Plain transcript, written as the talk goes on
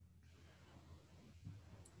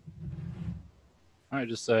All right,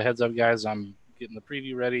 just a heads up, guys. I'm getting the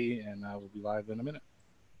preview ready, and we'll be live in a minute.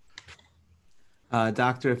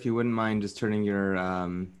 Doctor, if you wouldn't mind just turning your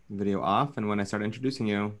video off, and when I start introducing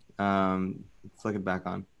you, flick it back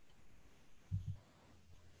on.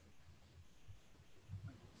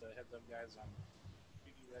 Just a heads up, guys. I'm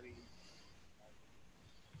preview ready.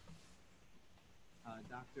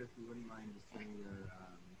 Doctor, if you wouldn't mind just turning your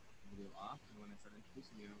video off, and when I start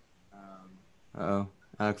introducing you, uh-oh,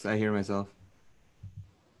 Alex, I hear myself.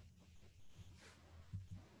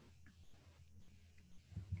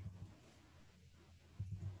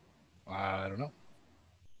 I don't know.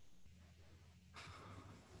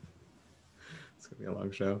 It's gonna be a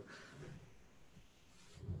long show.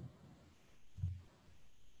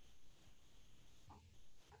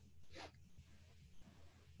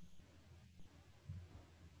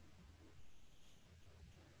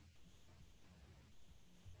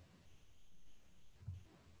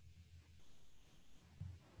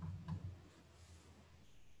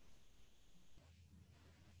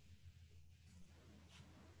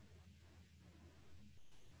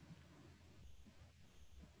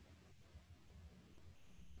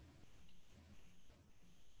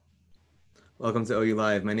 Welcome to OU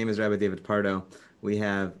Live. My name is Rabbi David Pardo. We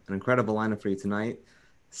have an incredible lineup for you tonight.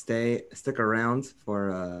 Stick around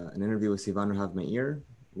for an interview with Sivan Rahav Meir,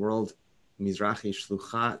 World Mizrahi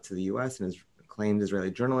Shluchat to the U.S. and is acclaimed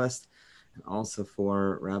Israeli journalist, and also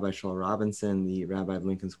for Rabbi Shaul Robinson, the rabbi of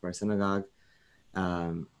Lincoln Square Synagogue.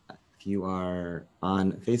 If you are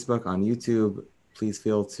on Facebook, on YouTube, please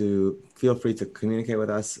feel free to communicate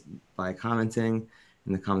with us by commenting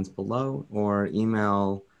in the comments below or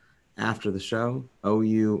email after the show,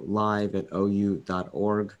 oulive@ou.org.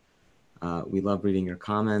 We love reading your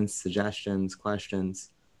comments, suggestions,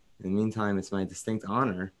 questions. In the meantime, it's my distinct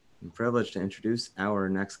honor and privilege to introduce our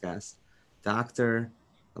next guest, Dr.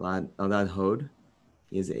 Eldad Hod.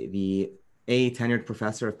 He is the tenured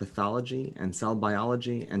professor of pathology and cell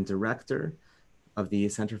biology and director of the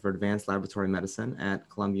Center for Advanced Laboratory Medicine at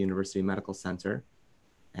Columbia University Medical Center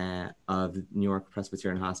of New York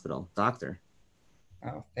Presbyterian Hospital. Doctor.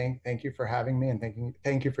 Oh, thank you for having me, and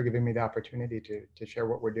thank you for giving me the opportunity to share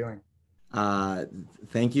what we're doing.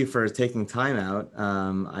 Thank you for taking time out.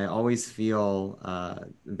 I always feel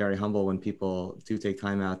very humble when people do take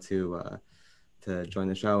time out to join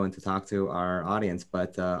the show and to talk to our audience,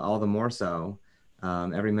 but all the more so,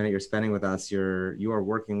 every minute you're spending with us, you are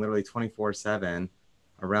working literally 24/7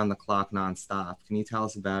 around the clock nonstop. Can you tell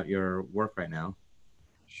us about your work right now?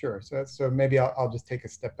 Sure. So maybe I'll just take a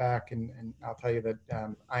step back and I'll tell you that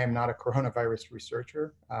I am not a coronavirus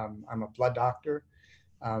researcher. I'm a blood doctor,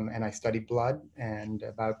 and I study blood. And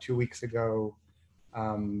about 2 weeks ago,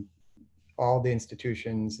 all the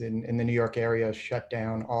institutions in the New York area shut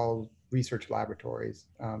down all research laboratories,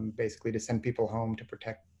 basically to send people home to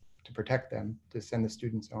protect them, to send the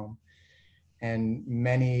students home. And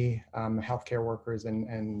many healthcare workers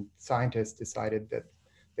and scientists decided that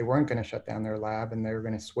they weren't going to shut down their lab and they were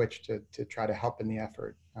going to switch to try to help in the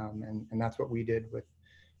effort. And that's what we did with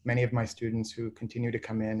many of my students who continue to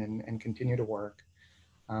come in and continue to work.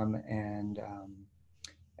 And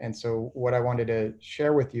so what I wanted to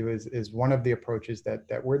share with you is one of the approaches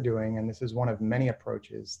that we're doing, and this is one of many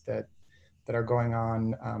approaches that are going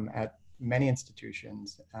on at many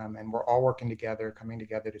institutions, and we're all working together, coming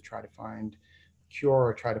together to try to find cure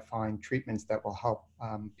or try to find treatments that will help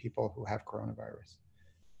people who have coronavirus.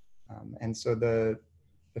 And so the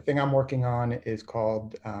thing I'm working on is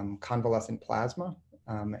called convalescent plasma,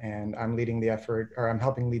 and I'm leading the effort, or I'm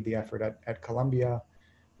helping lead the effort at Columbia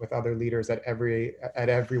with other leaders at every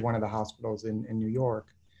one of the hospitals in New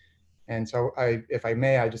York. And so if I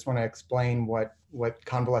may, I just want to explain what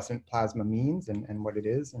convalescent plasma means and what it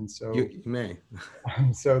is. And so you may.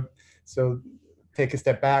 so take a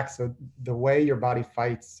step back. So the way your body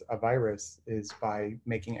fights a virus is by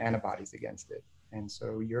making antibodies against it. And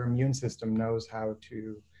so your immune system knows how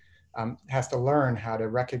to, has to learn how to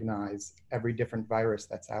recognize every different virus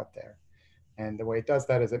that's out there. And the way it does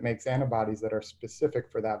that is it makes antibodies that are specific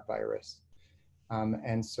for that virus.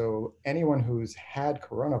 And so anyone who's had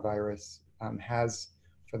coronavirus has,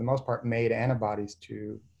 for the most part, made antibodies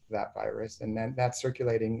to that virus, and then that's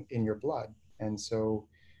circulating in your blood. And so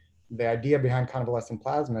the idea behind convalescent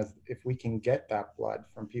plasma is if we can get that blood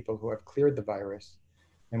from people who have cleared the virus,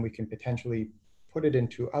 then we can potentially put it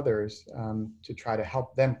into others to try to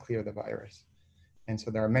help them clear the virus. And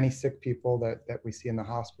so there are many sick people that we see in the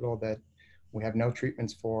hospital that we have no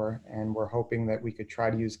treatments for, and we're hoping that we could try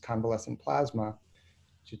to use convalescent plasma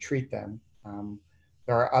to treat them.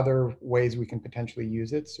 There are other ways we can potentially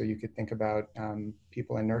use it. So you could think about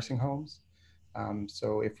people in nursing homes.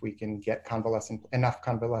 So if we can get enough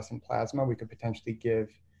convalescent plasma, we could potentially give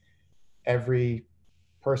every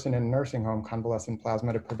person in a nursing home convalescent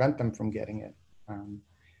plasma to prevent them from getting it.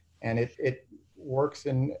 And it works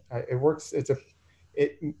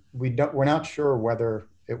we're not sure whether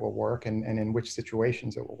it will work and in which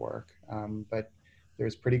situations it will work. But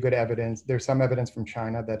there's pretty good evidence. There's some evidence from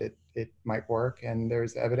China that it might work, and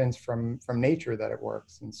there's evidence from nature that it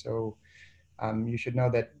works. And so you should know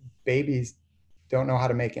that babies don't know how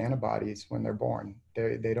to make antibodies when they're born.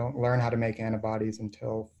 They don't learn how to make antibodies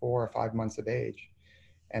until 4 or 5 months of age.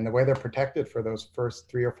 And the way they're protected for those first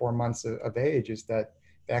 3 or 4 months of age is that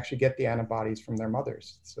they actually get the antibodies from their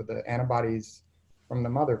mothers. So the antibodies from the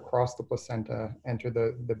mother cross the placenta, enter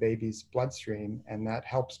the baby's bloodstream, and that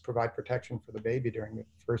helps provide protection for the baby during the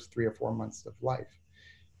first 3 or 4 months of life.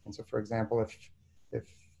 And so, for example, if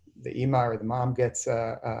the EMA or the mom gets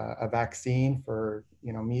a vaccine for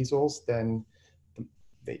measles, then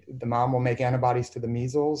the mom will make antibodies to the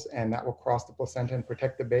measles, and that will cross the placenta and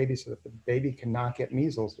protect the baby so that the baby cannot get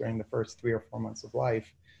measles during the first 3 or 4 months of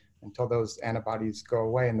life until those antibodies go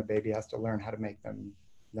away and the baby has to learn how to make them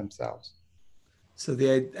themselves. So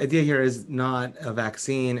the idea here is not a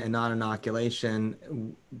vaccine and not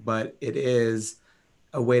inoculation, but it is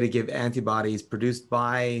a way to give antibodies produced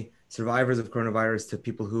by survivors of coronavirus to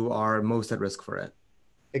people who are most at risk for it.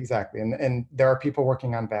 Exactly. And there are people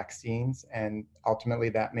working on vaccines, and ultimately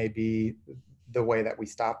that may be the way that we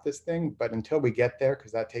stop this thing. But until we get there,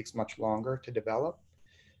 because that takes much longer to develop,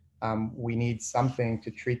 we need something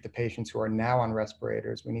to treat the patients who are now on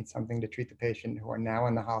respirators. We need something to treat the patient who are now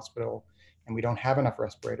in the hospital, and we don't have enough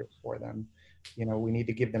respirators for them. We need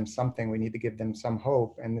to give them something. We need to give them some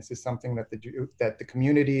hope. And this is something that the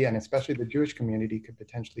community, and especially the Jewish community, could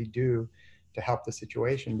potentially do to help the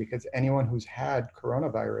situation, because anyone who's had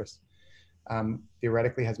coronavirus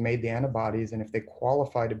theoretically has made the antibodies, and if they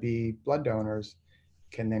qualify to be blood donors,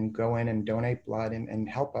 can then go in and donate blood and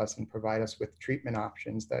help us and provide us with treatment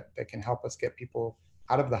options that can help us get people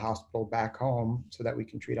out of the hospital back home so that we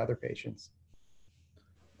can treat other patients.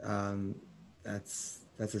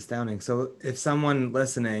 That's astounding. So if someone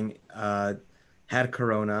listening had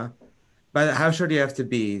corona, but how sure do you have to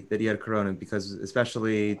be that you had corona? Because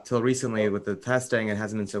especially till recently with the testing, it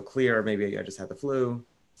hasn't been so clear. Maybe I just had the flu,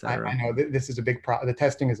 etc. I know this is a big problem. The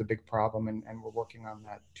testing is a big problem, and we're working on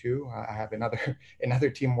that too. I have another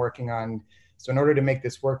team working on. So in order to make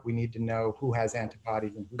this work, we need to know who has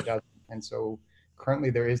antibodies and who doesn't. And so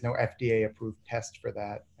currently there is no FDA approved test for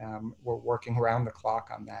that. We're working around the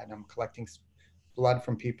clock on that, and I'm collecting blood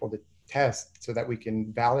from people to test so that we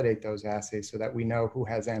can validate those assays so that we know who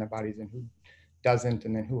has antibodies and who doesn't,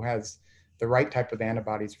 and then who has the right type of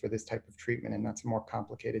antibodies for this type of treatment. And that's a more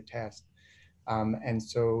complicated test. And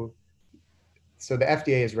so the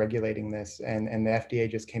FDA is regulating this, and the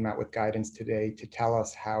FDA just came out with guidance today to tell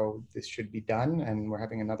us how this should be done. And we're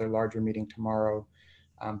having another larger meeting tomorrow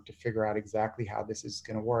to figure out exactly how this is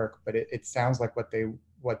going to work. But it sounds like what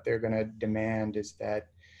they're going to demand is that,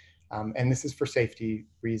 and this is for safety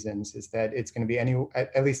reasons, is that it's going to be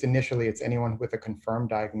at least initially, it's anyone with a confirmed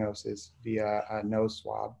diagnosis via a nose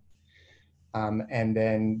swab. And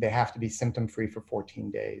then they have to be symptom-free for 14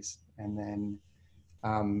 days. And then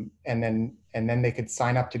they could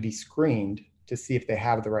sign up to be screened to see if they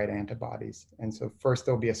have the right antibodies. And so first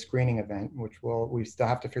there'll be a screening event, which we still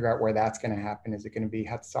have to figure out where that's going to happen. Is it going to be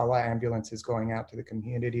Hatzalah ambulances going out to the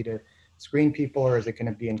community to screen people, or is it going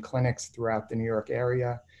to be in clinics throughout the New York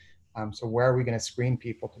area? So where are we going to screen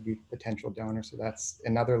people to be potential donors? So that's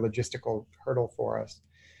another logistical hurdle for us.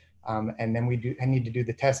 And then I need to do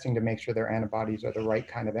the testing to make sure their antibodies are the right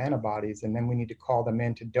kind of antibodies. And then we need to call them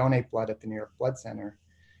in to donate blood at the New York Blood Center,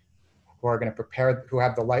 who are going to who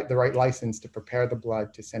have the right license to prepare the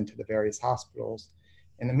blood to send to the various hospitals.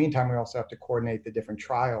 In the meantime, we also have to coordinate the different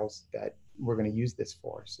trials that we're going to use this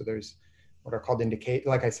for. So there's what are called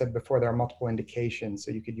like I said before, there are multiple indications.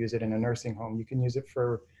 So you could use it in a nursing home. You can use it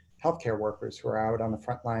for healthcare workers who are out on the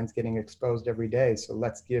front lines getting exposed every day. So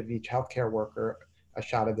let's give each healthcare worker a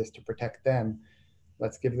shot of this to protect them.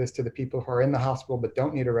 Let's give this to the people who are in the hospital but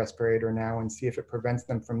don't need a respirator now and see if it prevents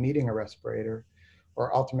them from needing a respirator.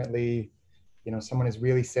 Or ultimately, someone is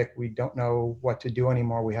really sick, we don't know what to do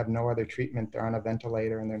anymore, we have no other treatment, they're on a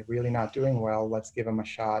ventilator and they're really not doing well, let's give them a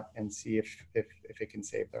shot and see if it can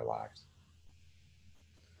save their lives.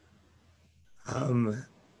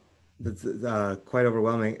 That's quite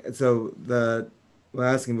overwhelming. So what I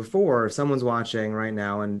was asking before, if someone's watching right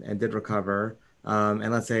now and did recover,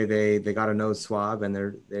 and let's say they got a nose swab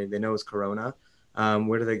and they know it's corona,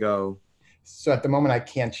 where do they go? So at the moment, I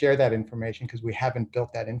can't share that information because we haven't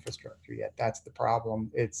built that infrastructure yet. That's the problem.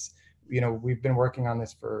 we've been working on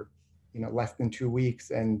this for, less than 2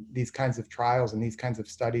 weeks, and these kinds of trials and these kinds of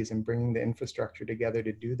studies and bringing the infrastructure together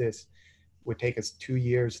to do this would take us 2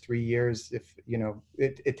 years, 3 years. If,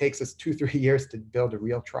 it takes us 2, 3 years to build a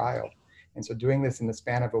real trial. And so doing this in the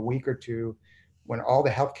span of a week or two, when all the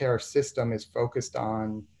healthcare system is focused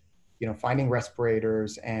on, finding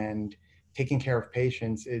respirators and taking care of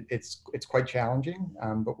patients, it's quite challenging,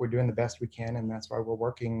 but we're doing the best we can, and that's why we're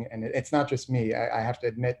working. And it's not just me. I have to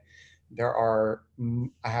admit, I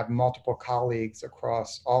have multiple colleagues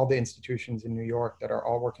across all the institutions in New York that are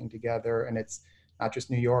all working together, and it's not just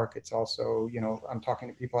New York. It's also, I'm talking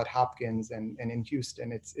to people at Hopkins and in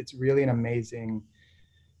Houston. It's really an amazing.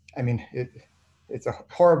 I mean, it's a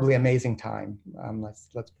horribly amazing time. Let's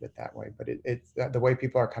put it that way. But it's the way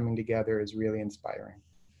people are coming together is really inspiring.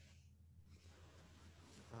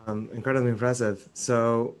 Incredibly impressive.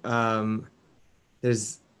 So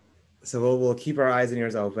we'll keep our eyes and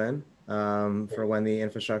ears open for when the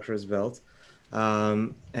infrastructure is built.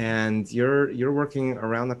 And you're working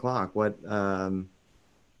around the clock. What? How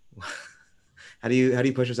do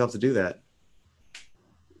you push yourself to do that?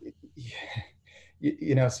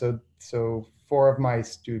 So 4 of my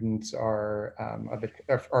students are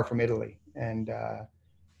from Italy, and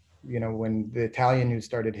when the Italian news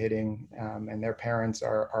started hitting, and their parents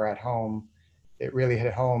are at home, it really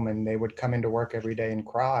hit home, and they would come into work every day and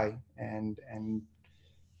cry, and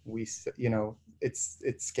we, it's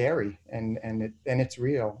scary, and it's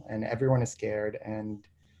real, and everyone is scared, and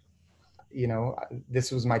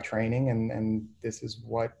this was my training, and this is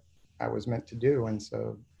what I was meant to do, and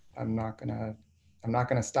so I'm not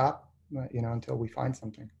gonna stop, until we find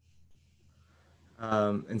something.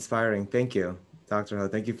 Inspiring. Thank you, Dr. Ho.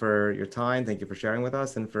 Thank you for your time. Thank you for sharing with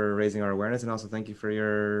us and for raising our awareness, and also thank you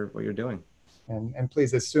for what you're doing. And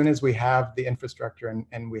please, as soon as we have the infrastructure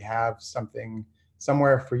and we have something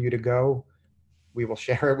somewhere for you to go, we will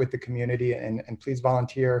share it with the community, and please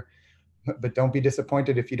volunteer, but don't be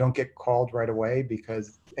disappointed if you don't get called right away,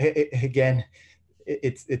 because again,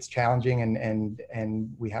 it's challenging,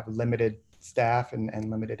 and we have limited staff and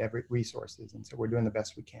limited resources, and so we're doing the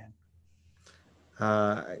best we can.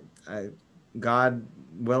 God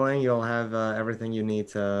willing, you'll have everything you need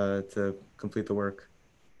to complete the work.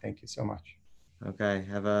 Thank you so much. Okay,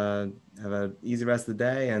 have a easy rest of the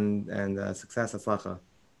day, and success, atzlacha.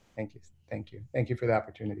 Thank you for the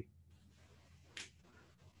opportunity.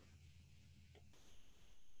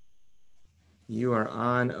 You are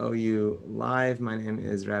on OU Live. My name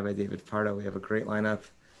is Rabbi David Pardo. We have a great lineup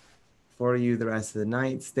for you the rest of the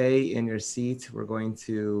night. Stay in your seat. We're going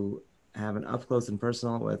to have an up close and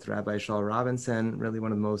personal with Rabbi Shaul Robinson, really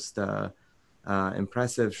one of the most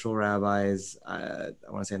impressive shul rabbis, I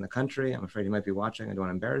want to say, in the country. I'm afraid he might be watching. I don't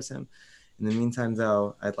want to embarrass him. In the meantime,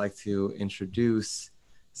 though, I'd like to introduce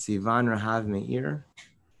Sivan Rahav Meir.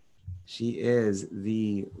 She is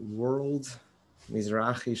the World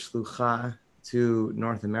Mizrahi Shlucha to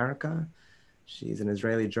North America. She's an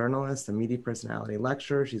Israeli journalist, a media personality,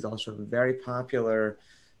 lecturer. She's also a very popular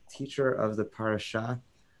teacher of the parasha.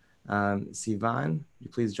 Sivan, would you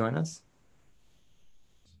please join us?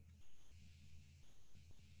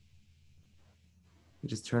 You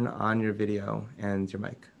just turn on your video and your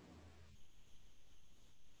mic.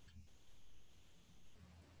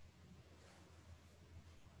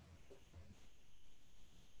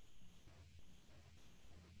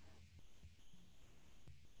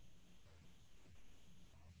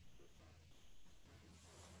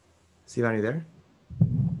 Sivan, are you there?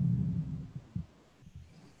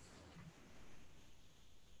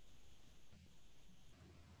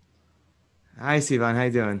 Hi, Sivan. How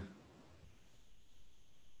you doing?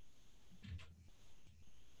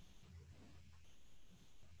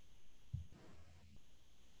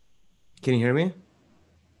 Can you hear me?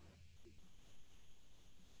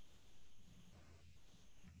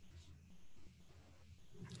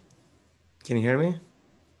 Can you hear me?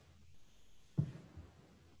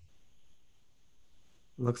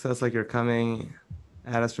 Looks to us like you're coming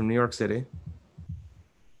at us from New York City.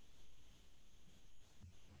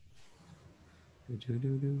 Do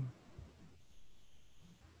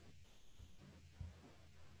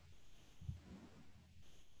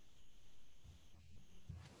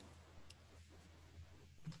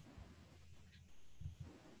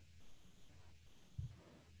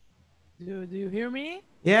you hear me?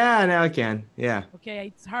 Yeah, now I can. Yeah. Okay,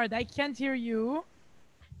 it's hard. I can't hear you.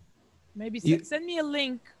 Maybe send me a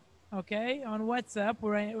link, okay, on WhatsApp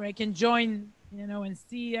where I can join, and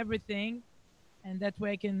see everything, and that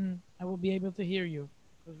way I will be able to hear you.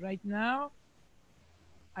 Because right now,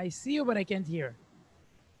 I see you, but I can't hear.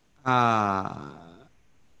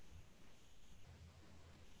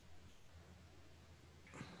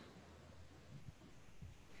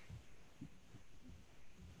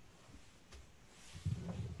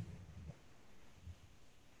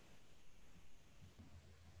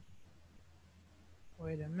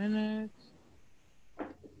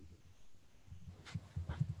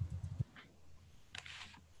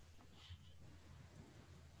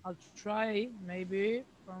 I'll try maybe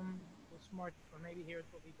from the smartphone. Maybe here it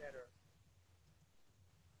will be better.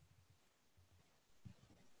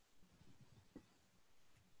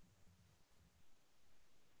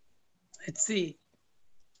 Let's see.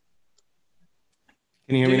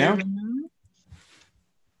 Can you hear me now?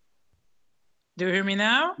 Do you hear me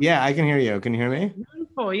now? Yeah, I can hear you. Can you hear me?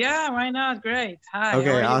 Oh yeah, why not? Great. Hi.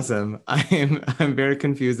 Okay, awesome. I'm very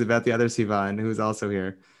confused about the other Sivan who's also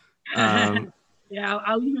here. Yeah,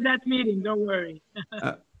 I'll leave that meeting. Don't worry.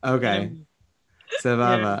 Okay.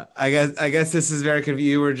 Savava. Yeah. I guess this is very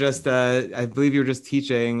confusing. You were just I believe you were just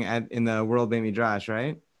teaching in the World Beit Midrash,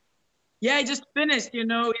 right? Yeah, I just finished,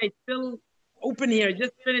 it's still open here.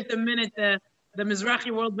 Just finished a minute the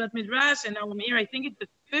Mizrahi World Beit Midrash, and now I'm here. I think it's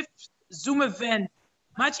the 5th Zoom event.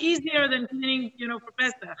 Much easier than cleaning, for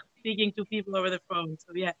Pesach, speaking to people over the phone.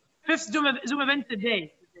 So yeah, 5th Zoom event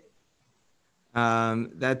today.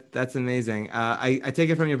 That's amazing. I take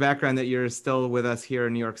it from your background that you're still with us here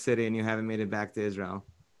in New York City and you haven't made it back to Israel.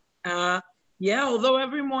 Yeah, although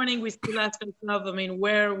every morning we still ask ourselves,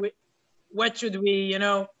 what should we,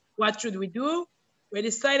 what should we do? We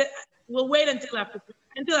decided we'll wait until Pesach.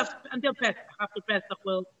 After Pesach,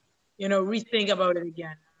 we'll, rethink about it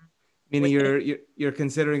again. Meaning you're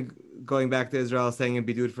considering going back to Israel, staying in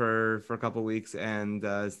Bidud for a couple of weeks and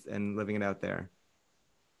living it out there.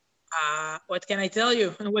 What can I tell you?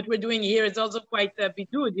 What we're doing here is also quite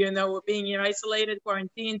bidud. We're being here isolated,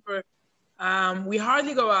 quarantined for. We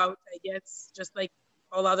hardly go out, I guess, just like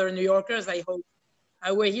all other New Yorkers, I hope.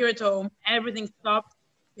 We're here at home. Everything stopped.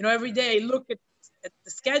 Every day I look at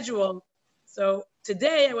the schedule. So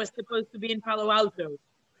today I was supposed to be in Palo Alto.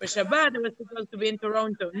 For Shabbat, I was supposed to be in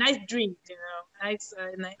Toronto. Nice dreams, nice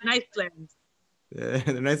plans.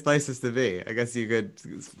 The nice places to be. I guess you could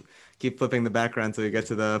keep flipping the background so you get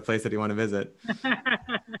to the place that you want to visit.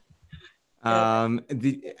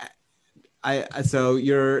 So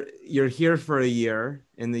you're here for a year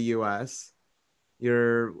in the U.S.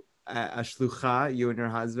 You're a shlucha, you and your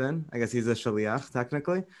husband. I guess he's a shaliach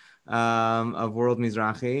technically of World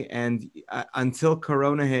Mizrahi. And until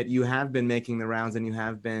Corona hit, you have been making the rounds and you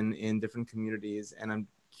have been in different communities. And I'm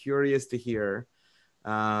curious to hear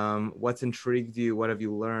what's intrigued you. What have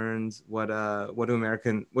you learned? What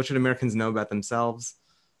should Americans know about themselves?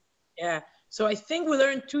 Yeah. So I think we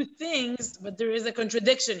learned two things, but there is a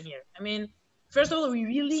contradiction here. First of all, we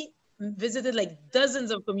really visited like dozens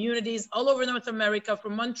of communities all over North America,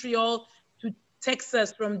 from Montreal to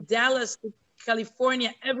Texas, from Dallas to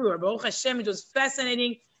California, everywhere. Baruch Hashem, it was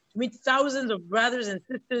fascinating to meet thousands of brothers and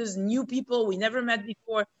sisters, new people we never met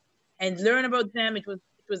before, and learn about them. It was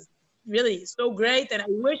really so great, and I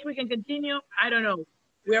wish we can continue. I don't know.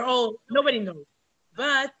 Nobody knows.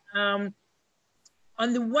 But on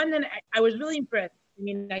the one hand, I was really impressed.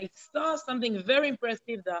 I saw something very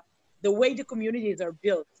impressive, the way the communities are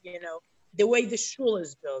built, the way the shul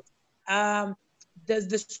is built,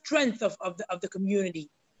 the strength of the community.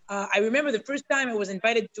 I remember the first time I was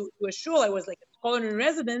invited to a shul, I was like a scholar in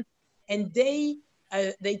residence, and they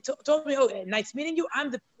told me, "Oh, nice meeting you."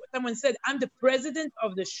 Someone said, "I'm the president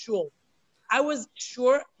of the shul." I was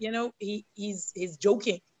sure, he's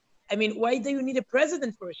joking. Why do you need a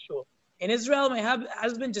president for a shul? In Israel, my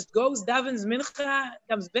husband just goes, davens mincha,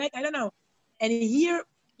 comes back. I don't know. And here,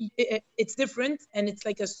 it's different, and it's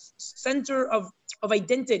like a center of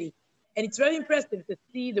identity. And it's very impressive to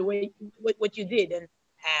see the way what you did. And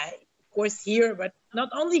of course here, but not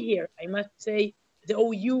only here, I must say the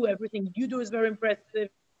OU, everything you do is very impressive.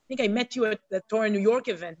 I think I met you at the Torah New York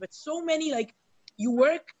event, but so many, you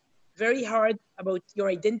work very hard about your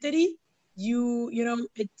identity. You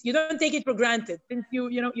don't take it for granted, since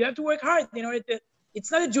you have to work hard in order to.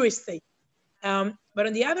 It's not a Jewish state. But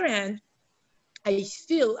on the other hand, I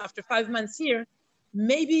feel after 5 months here,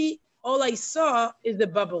 maybe all I saw is the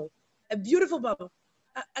bubble, a beautiful bubble,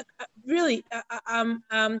 really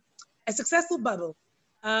a successful bubble.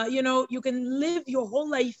 You can live your whole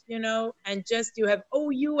life, and just you have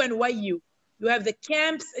OU and YU. You have the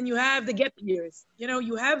camps and you have the gap years.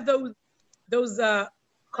 You have those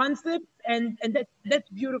concepts, and that's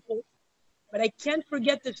beautiful. But I can't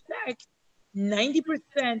forget the fact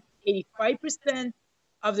 90%, 85%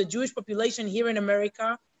 of the Jewish population here in America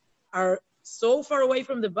are so far away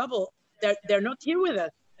from the bubble. They're not here with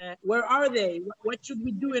us. Where are they? What should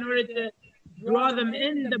we do in order to draw them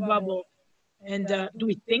in the bubble? And do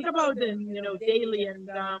we think about them, daily? And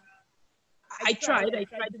I tried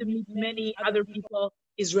to meet many other people,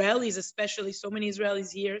 Israelis especially, so many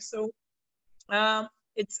Israelis here. So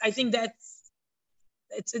I think that's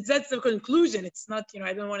the conclusion. It's not,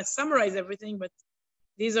 I don't want to summarize everything, but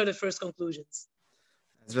these are the first conclusions.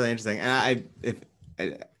 That's really interesting. And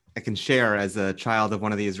I can share as a child of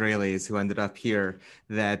one of the Israelis who ended up here,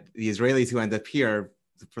 that the Israelis who end up here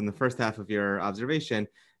from the first half of your observation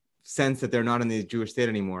sense that they're not in the Jewish state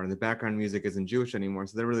anymore, and the background music isn't Jewish anymore.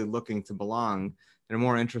 So they're really looking to belong. They're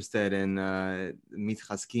more interested in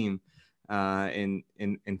mitchaskim,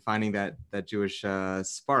 in finding that Jewish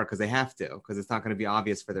spark, because they have to, because it's not going to be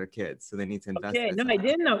obvious for their kids. So they need to invest. Okay, no, I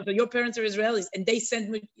didn't know. So your parents are Israelis, and they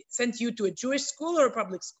sent you to a Jewish school or a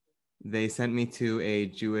public school? They sent me to a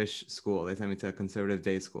Jewish school. They sent me to a conservative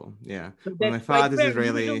day school. Yeah. So well, my father's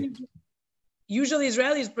Israeli. Usually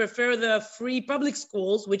Israelis prefer the free public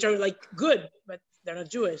schools, which are like good, but they're not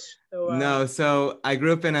Jewish. So, no, so I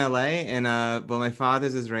grew up in LA, and well, my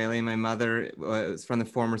father's Israeli. My mother was from the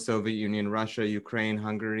former Soviet Union, Russia, Ukraine,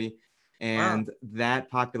 Hungary, and that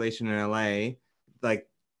population in LA, like,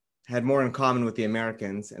 had more in common with the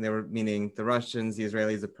Americans, and they were, meaning the Russians, the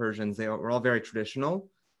Israelis, the Persians. They were all very traditional,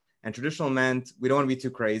 and traditional meant we don't want to be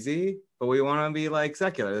too crazy, but we want to be like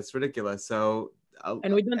secular. That's ridiculous. So,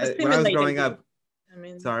 and we don't assimilate. When I was growing up,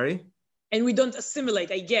 sorry. And we don't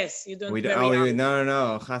assimilate, I guess. You don't.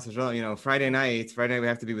 No. You know, Friday night we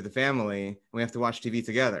have to be with the family, and we have to watch TV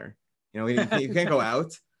together. You know, you can't go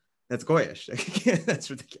out. That's goyish.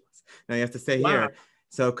 That's ridiculous. No, you have to stay here.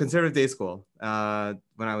 So conservative day school.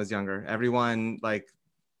 When I was younger, everyone, like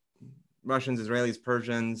Russians, Israelis,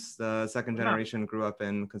 Persians, the second generation grew up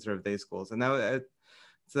in conservative day schools, and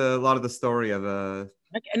it's a lot of the story of a.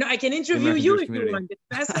 I can interview you if you want. It's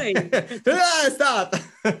fascinating. Stop.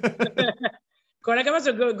 Kol hakavod,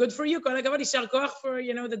 so good for you. Kol hakavod, yishar koach for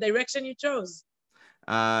the direction you chose.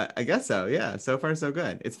 I guess so. Yeah. So far, so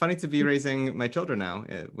good. It's funny to be raising my children now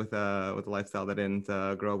with a lifestyle that I didn't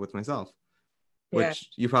grow up with myself, which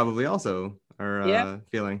you probably also are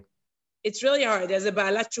feeling. It's really hard. As a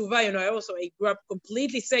ba'alat tshuva, I grew up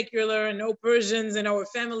completely secular, no Persians in our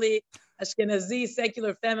family. Ashkenazi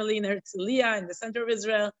secular family in Herzliya, in the center of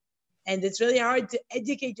Israel, and it's really hard to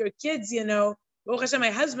educate your kids. Baruch Hashem,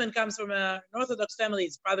 my husband comes from an Orthodox family.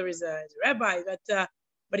 His father is a rabbi,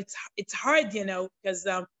 but it's hard, because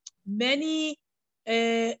many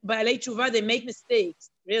ba'alei tshuva, they make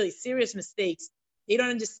mistakes, really serious mistakes. They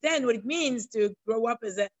don't understand what it means to grow up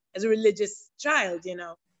as a religious child.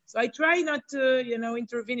 So I try not to,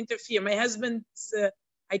 interfere. My husband,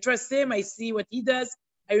 I trust him. I see what he does.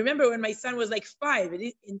 I remember when my son was like 5,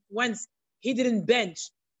 once he didn't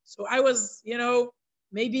bench. So I was,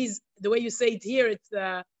 maybe the way you say it here, it's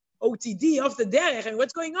OTD, off the derech, and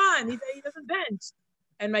what's going on? He doesn't bench.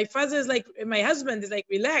 And my husband is like,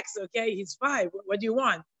 relax, okay? He's 5. What do you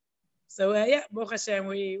want? So Baruch Hashem,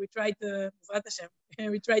 we tried to,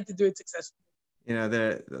 we tried to do it successfully.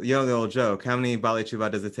 The old joke, how many ba'alei tshuva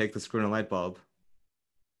does it take to screw in a light bulb?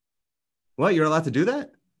 What, you're allowed to do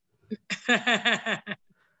that?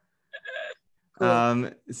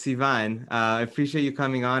 Sivan, I appreciate you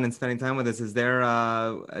coming on and spending time with us. Is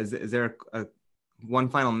there one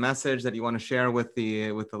final message that you want to share with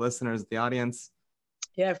the listeners, the audience?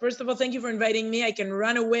 Yeah, first of all, thank you for inviting me. I can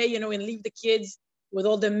run away, and leave the kids with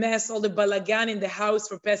all the mess, all the balagan in the house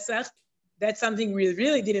for Pesach. That's something we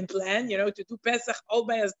really didn't plan, to do Pesach all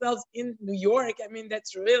by ourselves in New York. I mean,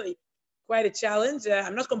 that's really quite a challenge.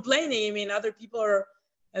 I'm not complaining. I mean, other people are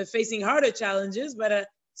facing harder challenges, but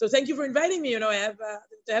so thank you for inviting me. I have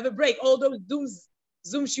to have a break. All those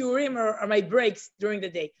Zoom shiurim are my breaks during the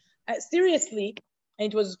day. Seriously,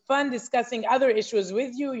 it was fun discussing other issues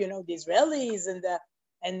with you. The Israelis and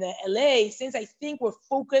the LA. Since I think we're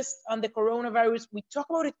focused on the coronavirus, we talk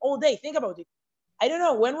about it all day. Think about it. I don't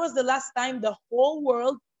know, when was the last time the whole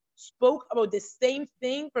world spoke about the same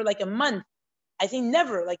thing for like a month? I think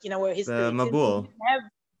never, like in our history. The Mabul. We didn't have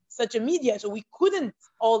such a media, so we couldn't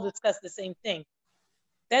all discuss the same thing.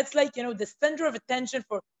 That's like, the center of attention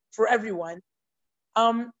for everyone.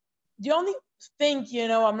 The only thing,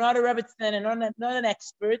 I'm not a Rebbetzin and not an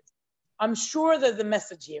expert. I'm sure that the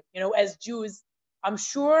message here, as Jews, I'm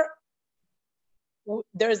sure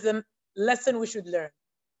there's a lesson we should learn.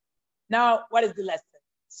 Now, what is the lesson?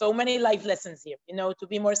 So many life lessons here, to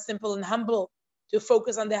be more simple and humble, to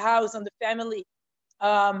focus on the house, on the family,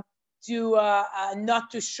 to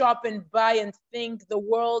not to shop and buy and think the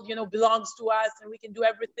world, belongs to us and we can do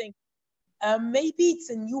everything. Maybe it's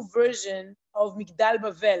a new version of Migdal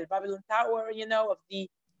Bavel, Babylon Tower,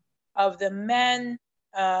 of the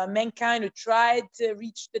mankind who tried to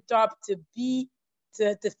reach the top, to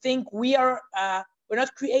think we're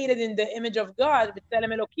not created in the image of God, but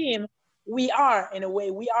Tzelem Elokim. We are, in a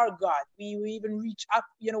way, we are God. We even reach up,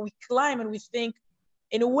 we climb and we think,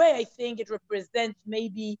 in a way, I think it represents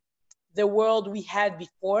maybe the world we had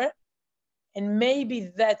before. And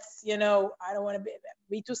maybe that's, I don't want to be,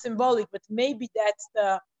 be too symbolic, but maybe that's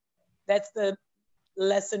the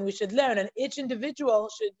lesson we should learn. And each individual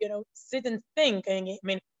should, sit and think. I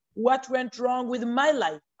mean, what went wrong with my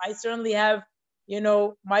life? I certainly have,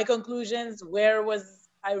 my conclusions. Where was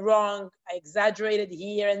I wrong? I exaggerated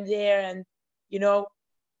here and there, and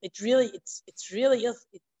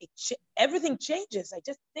everything changes. I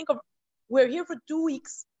just think of, we're here for 2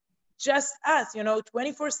 weeks, just us,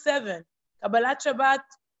 24/7, Kabbalat Shabbat,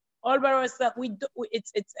 all by ourselves.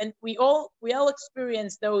 We all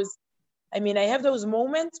experience those. I mean, I have those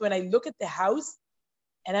moments when I look at the house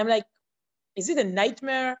and I'm like, is it a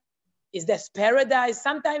nightmare? Is this paradise?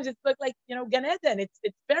 Sometimes it looks like, Gan Eden.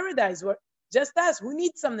 It's paradise. We're just us. Who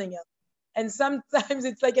needs something else? And sometimes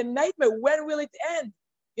it's like a nightmare. When will it end?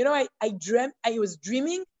 I was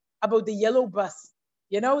dreaming about the yellow bus.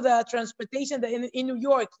 The transportation in New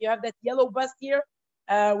York, you have that yellow bus here.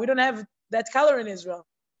 We don't have that color in Israel.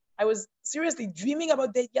 I was seriously dreaming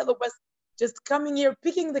about that yellow bus, just coming here,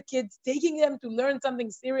 picking the kids, taking them to learn something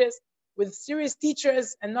serious with serious teachers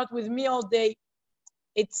and not with me all day.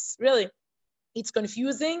 It's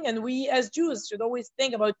confusing. And we as Jews should always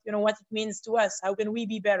think about, what it means to us. How can we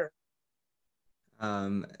be better?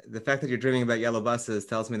 The fact that you're dreaming about yellow buses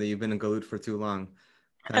tells me that you've been in Galut for too long.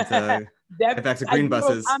 Time to get back to green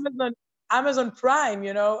buses. Amazon Prime,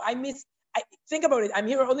 think about it. I'm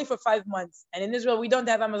here only for 5 months. And in Israel, we don't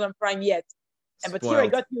have Amazon Prime yet. But here I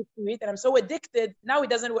got used to it, and I'm so addicted. Now it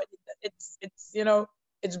doesn't work.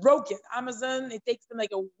 It's broken. Amazon, it takes them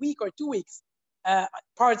like a week or 2 weeks.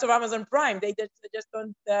 Parts of Amazon Prime, they just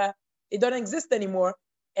don't. They don't exist anymore.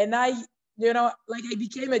 And I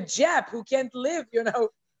became a Jap who can't live.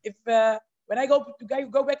 If when I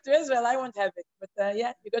go back to Israel, I won't have it. But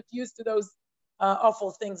you got used to those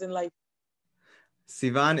awful things in life.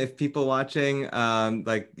 Sivan, if people watching,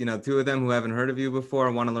 two of them who haven't heard of you before,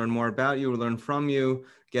 want to learn more about you or learn from you,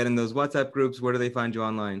 get in those WhatsApp groups, where do they find you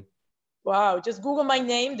online? Wow, just Google my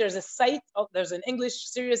name. There's a site. There's an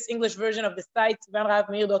serious English version of the site,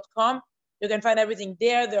 sivanrahavmeir.com. You can find everything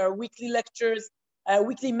there. There are weekly lectures,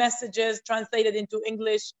 weekly messages translated into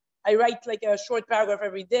English. I write like a short paragraph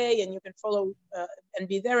every day, and you can follow and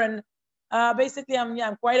be there. And basically,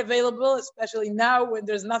 I'm quite available, especially now when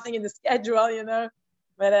there's nothing in the schedule,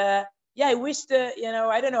 But I wish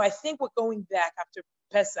I don't know. I think we're going back after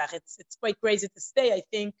Pesach. It's quite crazy to stay. I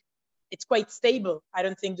think it's quite stable. I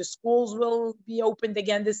don't think the schools will be opened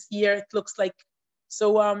again this year. It looks like so.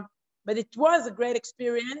 But it was a great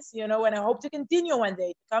experience, and I hope to continue one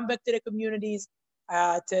day, to come back to the communities,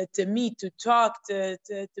 to meet, to talk, to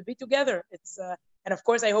be together. And of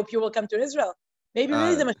course, I hope you will come to Israel. Maybe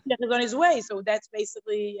really the Mashiach is on his way. So that's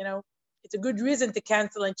basically, it's a good reason to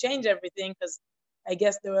cancel and change everything, because I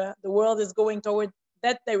guess the world is going toward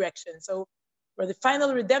that direction. So for the final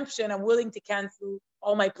redemption, I'm willing to cancel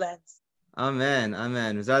all my plans. Amen.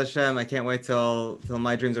 Amen. B'ezras Hashem, I can't wait till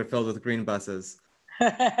my dreams are filled with green buses.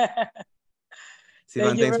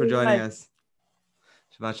 Sivan, thanks for joining us.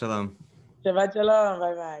 Shabbat Shalom. Shabbat Shalom.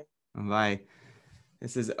 Bye-bye. Bye.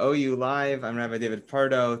 This is OU Live. I'm Rabbi David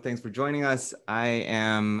Pardo. Thanks for joining us.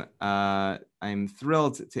 I'm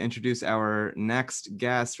thrilled to introduce our next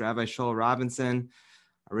guest, Rabbi Shaul Robinson,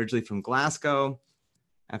 originally from Glasgow.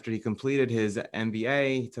 After he completed his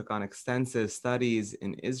MBA, he took on extensive studies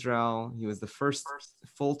in Israel. He was the first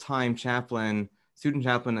full-time student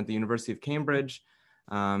chaplain at the University of Cambridge,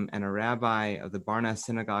 and a rabbi of the Barnett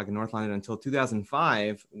Synagogue in North London until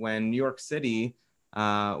 2005, when New York City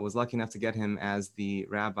was lucky enough to get him as the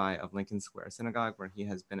rabbi of Lincoln Square Synagogue, where he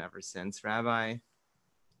has been ever since. Rabbi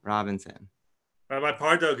Robinson. Rabbi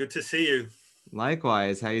Pardo, good to see you.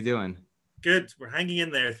 Likewise. How you doing? Good. We're hanging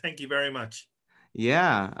in there. Thank you very much.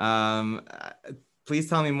 Yeah. Please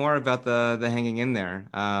tell me more about the hanging in there.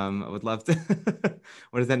 I would love to.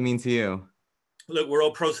 What does that mean to you? Look, we're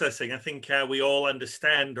all processing. I think we all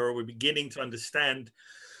understand, or we're beginning to understand,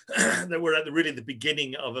 that we're at the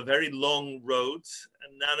beginning of a very long road,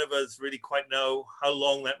 and none of us really quite know how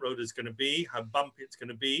long that road is going to be, how bumpy it's going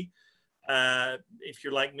to be. If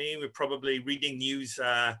you're like me, we're probably reading news,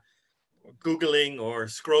 Googling or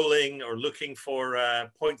scrolling or looking for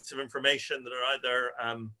points of information that are either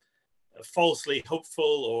falsely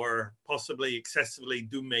hopeful or possibly excessively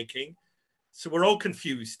doom-making. So we're all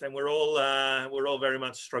confused, and we're all very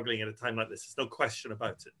much struggling at a time like this. There's no question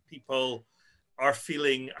about it. People are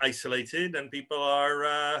feeling isolated, and people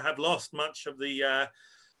have lost much of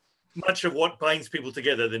what binds people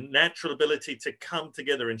together. The natural ability to come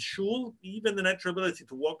together in shul, even the natural ability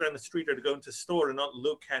to walk down the street or to go into a store and not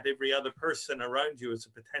look at every other person around you as a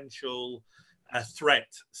potential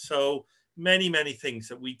threat. So many things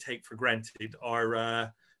that we take for granted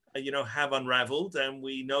are have unraveled, and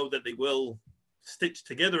we know that they will stitch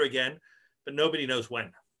together again, but nobody knows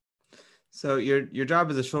when. So your job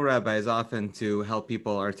as a shul rabbi is often to help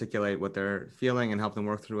people articulate what they're feeling and help them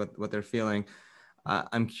work through what they're feeling.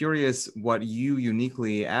 I'm curious what you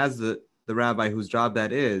uniquely, as the rabbi whose job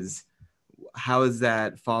that is, how is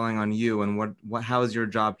that falling on you, and how is your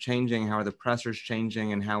job changing? How are the pressures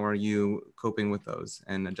changing, and how are you coping with those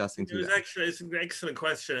and adjusting to that? Actually, it's an excellent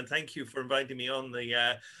question, and thank you for inviting me on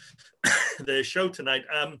the the show tonight.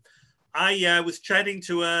 I was chatting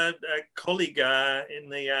to a colleague in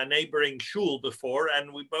the neighboring shul before,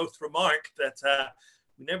 and we both remarked that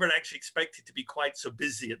we never actually expected to be quite so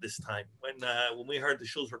busy at this time. When we heard the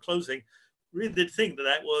shuls were closing, we really did think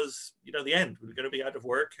that was, the end. We were going to be out of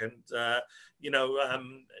work, and not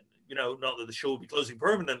that the shul would be closing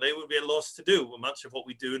permanently. It would be a loss to do. Much of what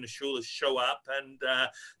we do in the shul is show up, and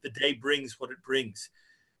the day brings what it brings.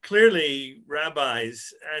 Clearly,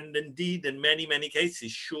 rabbis, and indeed in many, many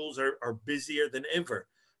cases, shuls are busier than ever.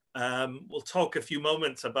 We'll talk a few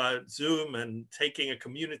moments about Zoom and taking a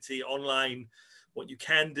community online, what you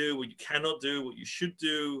can do, what you cannot do, what you should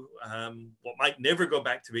do, what might never go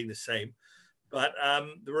back to being the same. But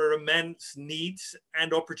there are immense needs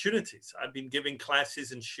and opportunities. I've been giving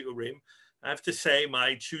classes in shiurim. I have to say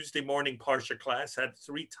my Tuesday morning Parsha class had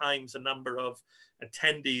 3 times the number of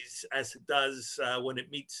attendees as it does when it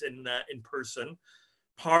meets in person.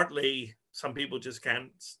 Partly, some people just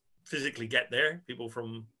can't physically get there. People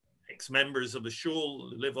from ex-members of the shul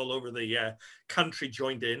who live all over the country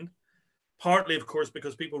joined in. Partly, of course,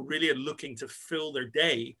 because people really are looking to fill their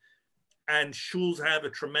day, and shuls have a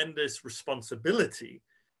tremendous responsibility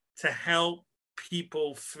to help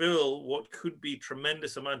people fill what could be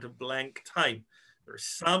tremendous amount of blank time. There are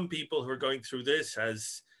some people who are going through this,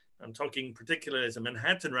 as I'm talking particularly as a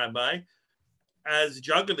Manhattan rabbi, as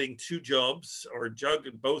juggling 2 jobs, or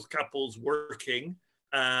both couples working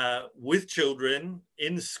with children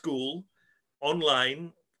in school,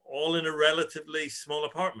 online, all in a relatively small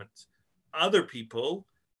apartment. Other people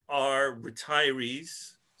are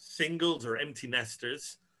retirees, singles or empty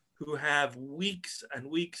nesters, who have weeks and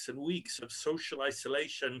weeks and weeks of social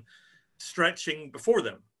isolation stretching before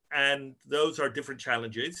them. And those are different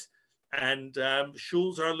challenges. And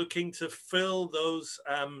shuls are looking to fill those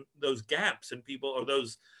gaps in people, or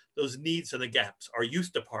those needs and the gaps. Our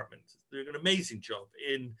youth department, they're an amazing job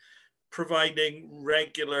in providing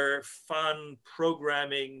regular fun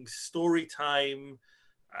programming, story time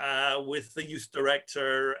with the youth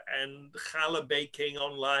director, and challah baking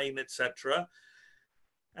online, etc.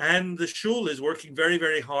 And the shul is working very,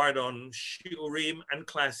 very hard on shiurim and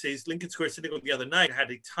classes. Lincoln Square Synagogue the other night had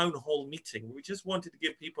a town hall meeting. We just wanted to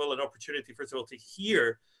give people an opportunity, first of all, to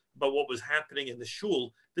hear about what was happening in the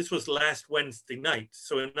shul. This was last Wednesday night.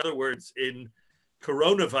 So in other words, in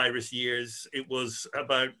coronavirus years, it was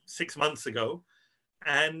about 6 months ago.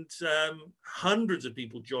 And hundreds of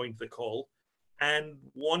people joined the call and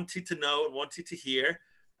wanted to know and wanted to hear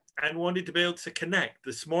and wanted to be able to connect.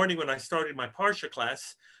 This morning when I started my Parsha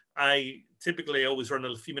class, I typically always run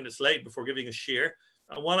a few minutes late before giving a shir.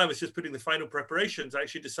 And while I was just putting the final preparations, I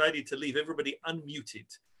actually decided to leave everybody unmuted.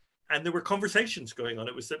 And there were conversations going on.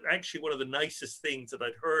 It was actually one of the nicest things that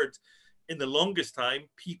I'd heard in the longest time,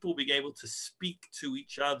 people being able to speak to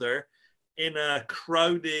each other in a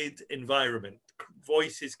crowded environment,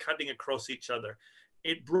 voices cutting across each other.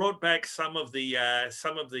 It brought back some of the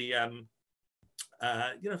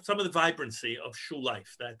vibrancy of shul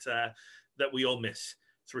life that we all miss.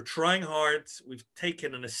 So we're trying hard. We've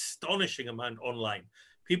taken an astonishing amount online.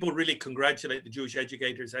 People really congratulate the Jewish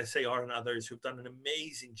educators, SAR and others, who've done an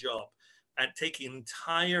amazing job at taking an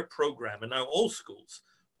entire program, and now all schools,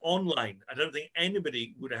 online. I don't think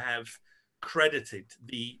anybody would have credited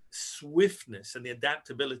the swiftness and the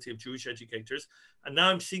adaptability of Jewish educators. And now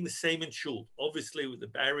I'm seeing the same in shul, obviously with the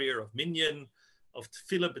barrier of minyan, of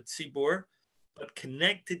tefillah b'tzibur, but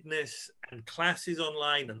connectedness and classes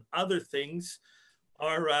online and other things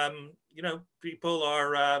are, people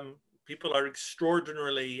are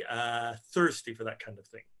extraordinarily thirsty for that kind of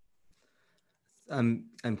thing.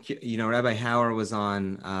 Rabbi Hauer was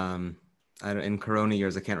on in Corona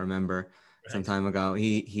years, I can't remember, some time ago.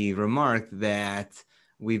 He remarked that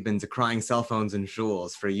we've been decrying cell phones in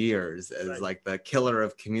shuls for years as like the killer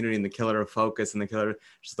of community and the killer of focus and the killer,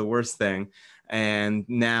 just the worst thing. And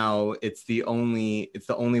now it's the only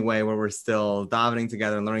way where we're still davening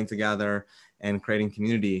together and learning together and creating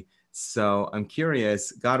community. So I'm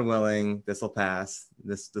curious, God willing, this will pass.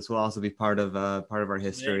 This will also be part of our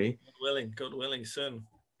history. God willing, soon.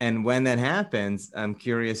 And when that happens, I'm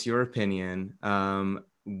curious your opinion.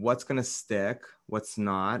 what's going to stick, what's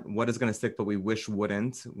not, what is going to stick but we wish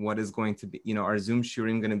wouldn't, what is going to be, are Zoom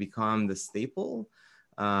shiurim going to become the staple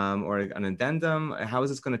or an addendum? How is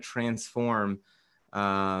this going to transform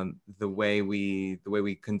the way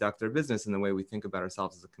we conduct our business and the way we think about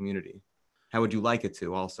ourselves as a community? How would you like it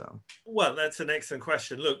to also? Well, that's an excellent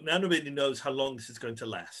question. Look, nobody knows how long this is going to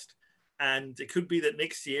last. And it could be that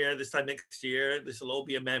next year, this time next year, this will all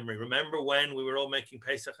be a memory. Remember when we were all making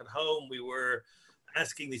Pesach at home? We were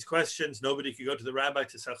asking these questions. Nobody could go to the rabbi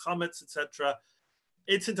to sell chametz, etc.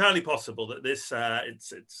 It's entirely possible that this,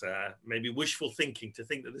 it's maybe wishful thinking to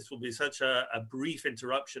think that this will be such a brief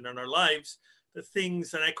interruption in our lives that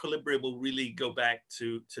things and equilibrium will really go back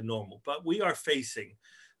to normal. But we are facing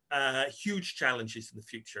huge challenges in the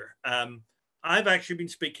future. I've actually been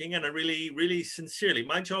speaking, and I really sincerely,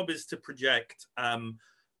 my job is to project a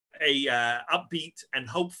upbeat and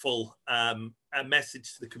hopeful a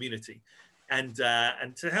message to the community, and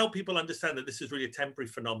to help people understand that this is really a temporary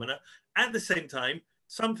phenomena. At the same time,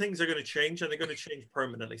 some things are going to change, and they're going to change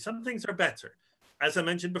permanently. Some things are better. As I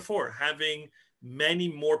mentioned before, having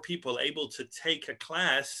many more people able to take a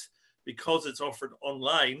class because it's offered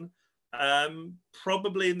online.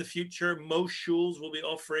 Probably in the future, most shuls will be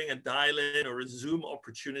offering a dial-in or a Zoom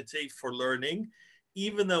opportunity for learning,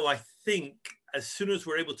 even though I think as soon as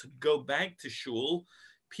we're able to go back to shul,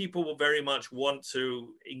 people will very much want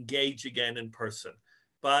to engage again in person.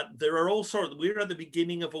 But there are all sorts, we're at the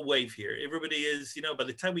beginning of a wave here. Everybody is, by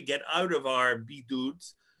the time we get out of our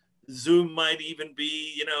biduds, Zoom might even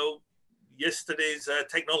be, yesterday's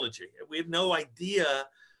technology. We have no idea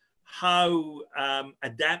how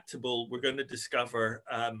adaptable we're going to discover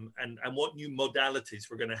and what new modalities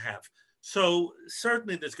we're going to have. So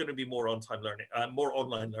certainly there's going to be more on-time learning, more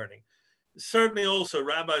online learning. Certainly also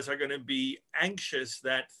rabbis are going to be anxious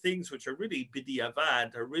that things which are really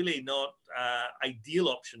b'diavad, are really not ideal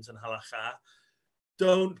options in halacha,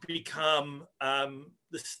 don't become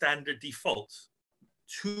the standard default.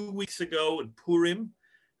 2 weeks ago in Purim,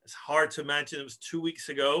 it's hard to imagine it was 2 weeks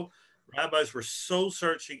ago, rabbis were so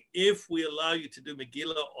searching, if we allow you to do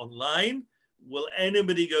Megillah online, will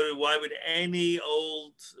anybody go to, why would anybody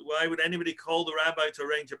call the rabbi to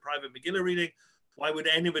arrange a private Megillah reading? Why would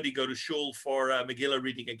anybody go to shul for Megillah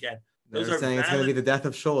reading again? They're saying it's going to be the death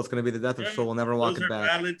of shul. It's going to be the death of shul. We'll never walk it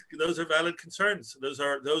back. Those are valid concerns. Those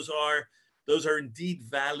are indeed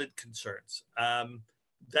valid concerns.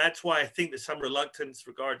 That's why I think there's some reluctance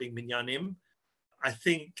regarding minyanim. I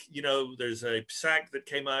think, there's a psak that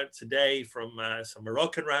came out today from some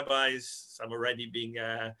Moroccan rabbis, some already being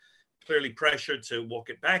clearly pressured to walk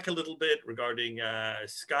it back a little bit regarding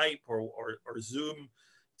Skype or Zoom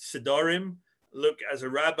Sidorim. Look, as a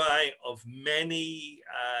rabbi of many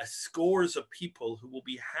scores of people who will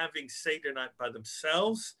be having Seder night by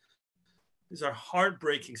themselves, these are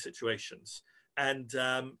heartbreaking situations. And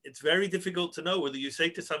it's very difficult to know whether you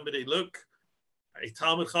say to somebody, look, a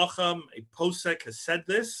Talmud Chacham, a posek has said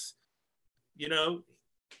this,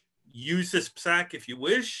 use this psak if you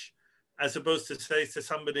wish, as opposed to say to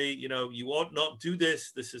somebody, you ought not do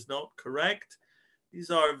this, this is not correct. These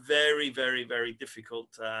are very, very, very difficult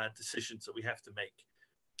decisions that we have to make.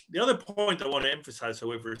 The other point I want to emphasize,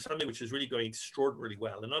 however, is something which is really going extraordinarily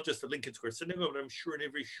well, and not just the Lincoln Square Synagogue, but I'm sure in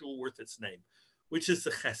every shul worth its name, which is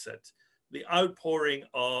the chesed, the outpouring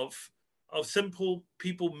of simple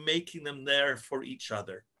people, making them there for each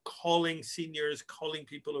other, calling seniors, calling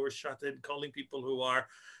people who are shut-in, calling people who are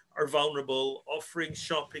vulnerable, offering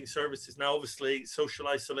shopping services. Now, obviously, social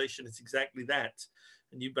isolation is exactly that.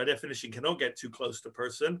 And you, by definition, cannot get too close to a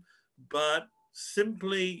person. But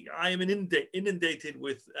simply, I am inundated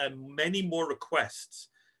with many more requests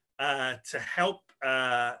to help,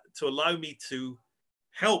 to allow me to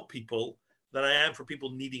help people than I am for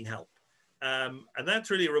people needing help. And that's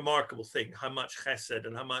really a remarkable thing, how much chesed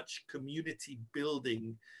and how much community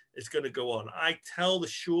building is going to go on. I tell the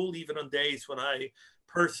shul, even on days when I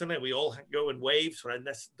personally, we all go in waves, when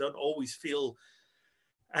I don't always feel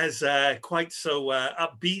as quite so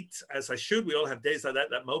upbeat as I should. We all have days like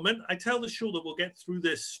that moment. I tell the shul that we'll get through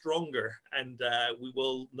this stronger, and we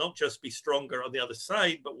will not just be stronger on the other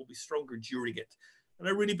side, but we'll be stronger during it. And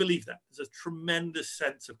I really believe that. There's a tremendous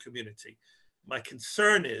sense of community. My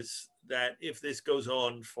concern is that if this goes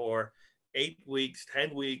on for 8 weeks,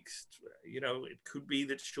 10 weeks, it could be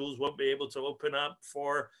that shuls won't be able to open up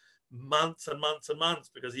for months and months and months,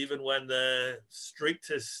 because even when the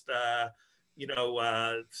strictest,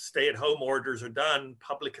 stay-at-home orders are done,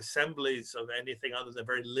 public assemblies of anything other than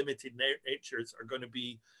very limited natures are going to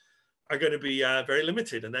be very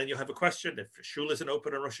limited. And then you have a question: if shul isn't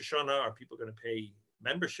open on Rosh Hashanah, are people going to pay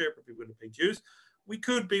membership? Are people going to pay dues? We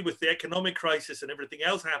could be, with the economic crisis and everything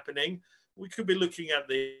else happening, we could be looking at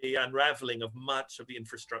the unraveling of much of the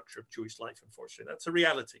infrastructure of Jewish life, unfortunately. That's a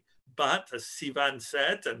reality. But as Sivan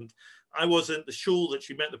said, and I wasn't the shul that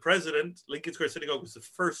she met the president, Lincoln Square Synagogue was the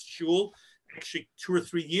first shul, actually 2 or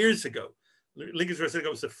 3 years ago. Lincoln Square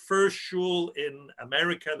Synagogue was the first shul in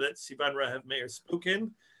America that Sivan Rahav Meir spoke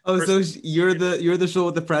in. Oh, so you're the shul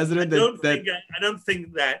with the president? I don't think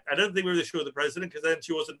we were the shul with the president, because then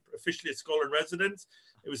she wasn't officially a scholar in residence.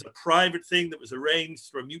 It was a private thing that was arranged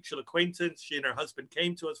through a mutual acquaintance. She and her husband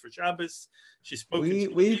came to us for Shabbos. She spoke.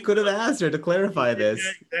 We could have asked her to clarify this.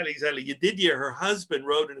 Exactly. Yedidia, her husband,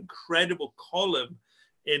 wrote an incredible column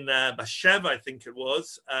in Basheva, I think it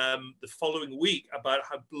was, the following week, about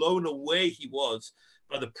how blown away he was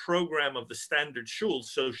by the program of the standard shul.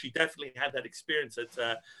 So she definitely had that experience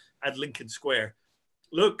at Lincoln Square.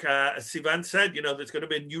 Look, as Sivan said, there's going to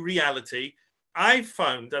be a new reality. I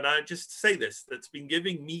found, and I just say this, that's been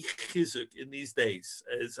giving me chizuk in these days,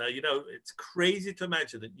 is, it's crazy to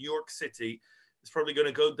imagine that New York City is probably going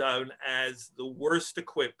to go down as the worst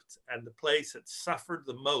equipped and the place that suffered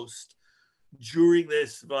the most during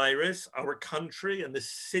this virus, our country and this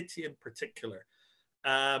city in particular.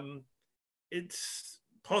 It's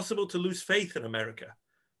possible to lose faith in America.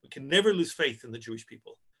 We can never lose faith in the Jewish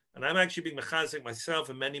people. And I'm actually being mechazik myself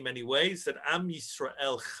in many, many ways, that Am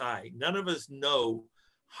Yisrael Chai. None of us know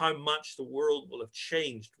how much the world will have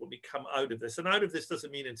changed when we come out of this. And out of this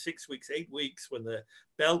doesn't mean in 6 weeks, 8 weeks, when the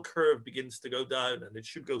bell curve begins to go down, and it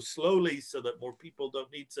should go slowly so that more people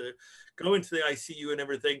don't need to go into the ICU and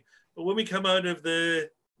everything. But when we come out of the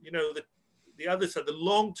other side, the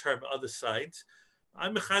long-term other side,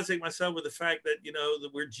 I'm mechazik myself with the fact that,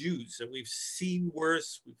 that we're Jews and we've seen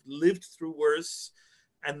worse, we've lived through worse,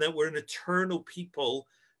 and that we're an eternal people,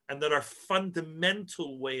 and that our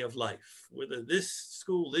fundamental way of life, whether this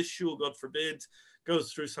school, this shul, God forbid,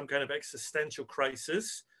 goes through some kind of existential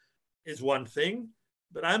crisis, is one thing.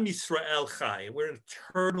 But Am Yisrael Chai, and we're an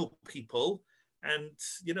eternal people. And,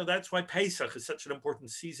 that's why Pesach is such an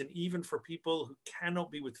important season, even for people who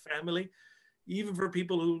cannot be with family, even for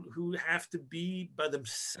people who have to be by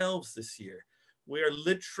themselves this year. We are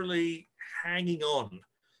literally hanging on,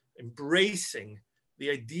 embracing the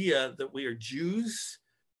idea that we are Jews,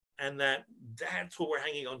 and that's what we're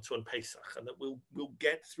hanging on to on Pesach, and that we'll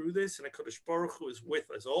get through this, and HaKadosh Baruch Hu is with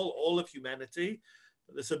us, all of humanity.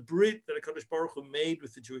 There's a brit that HaKadosh Baruch Hu made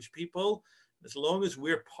with the Jewish people. As long as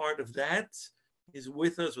we're part of that, is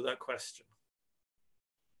with us without question.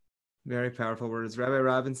 Very powerful words. Rabbi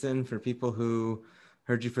Robinson, for people who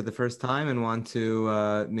heard you for the first time and want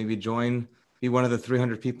to maybe be one of the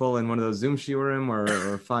 300 people in one of those Zoom shiurim,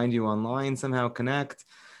 or find you online, somehow connect.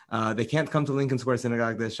 They can't come to Lincoln Square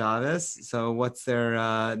Synagogue this Shabbos. So what's their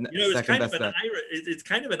second best bet? It's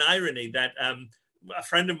kind of an irony that a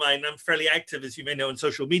friend of mine, I'm fairly active, as you may know, in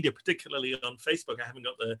social media, particularly on Facebook. I haven't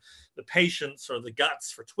got the patience or the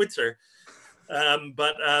guts for Twitter.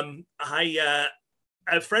 But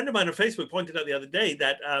a friend of mine on Facebook pointed out the other day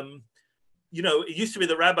that, it used to be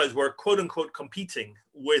the rabbis were, quote unquote, competing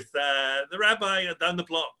with the rabbi down the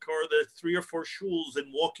block, or the 3 or 4 shuls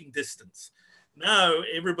in walking distance. Now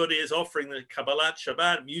everybody is offering the Kabbalat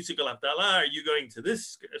Shabbat, musical Havdalah. Are you going to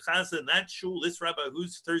this chazan, that shul, this rabbi?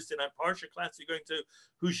 Whose Thursday night Parsha class are you going to?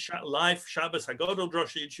 Whose live Shabbos Haggadah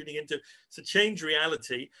drasha are you tuning into? It's a changed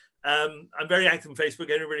reality. I'm very active on Facebook.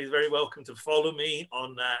 Everybody is very welcome to follow me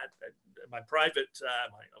on my private,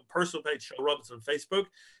 my personal page, Shal Robinson on Facebook.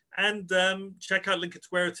 And check out Lincoln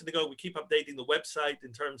Square Synagogue. We keep updating the website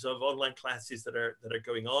in terms of online classes that are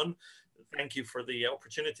going on. Thank you for the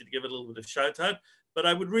opportunity to give it a little bit of shout out. But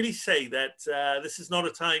I would really say that this is not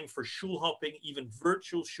a time for shul hopping, even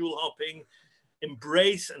virtual shul hopping.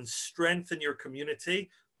 Embrace and strengthen your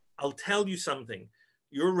community. I'll tell you something.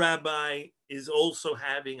 Your rabbi is also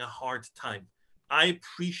having a hard time. I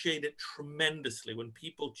appreciate it tremendously when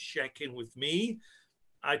people check in with me.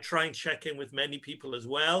 I try and check in with many people as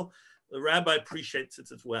well. The rabbi appreciates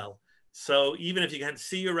it as well. So even if you can't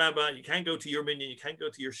see your rabbi, you can't go to your minyan, you can't go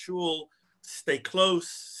to your shul, stay close,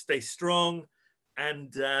 stay strong,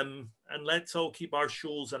 and let's all keep our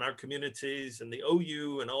shuls and our communities and the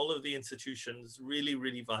OU and all of the institutions really,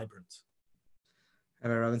 really vibrant.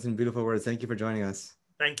 Rabbi Robinson, beautiful words. Thank you for joining us.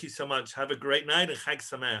 Thank you so much. Have a great night and Chag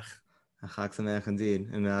Sameach. Chag Sameach indeed.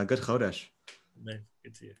 And good Chodesh. Amen.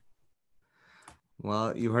 Good to you.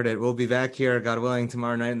 Well, you heard it. We'll be back here, God willing,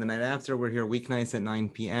 tomorrow night and the night after. We're here weeknights at 9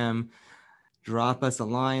 p.m. Drop us a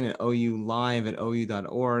line at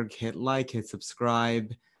oulive@ou.org. Hit like, hit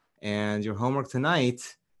subscribe. And your homework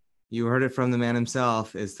tonight, you heard it from the man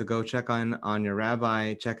himself, is to go check on your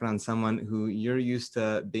rabbi, check on someone who you're used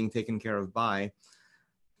to being taken care of by.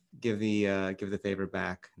 give the favor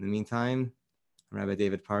back. In the meantime, I'm Rabbi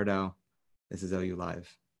David Pardo. This is OU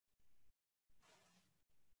Live.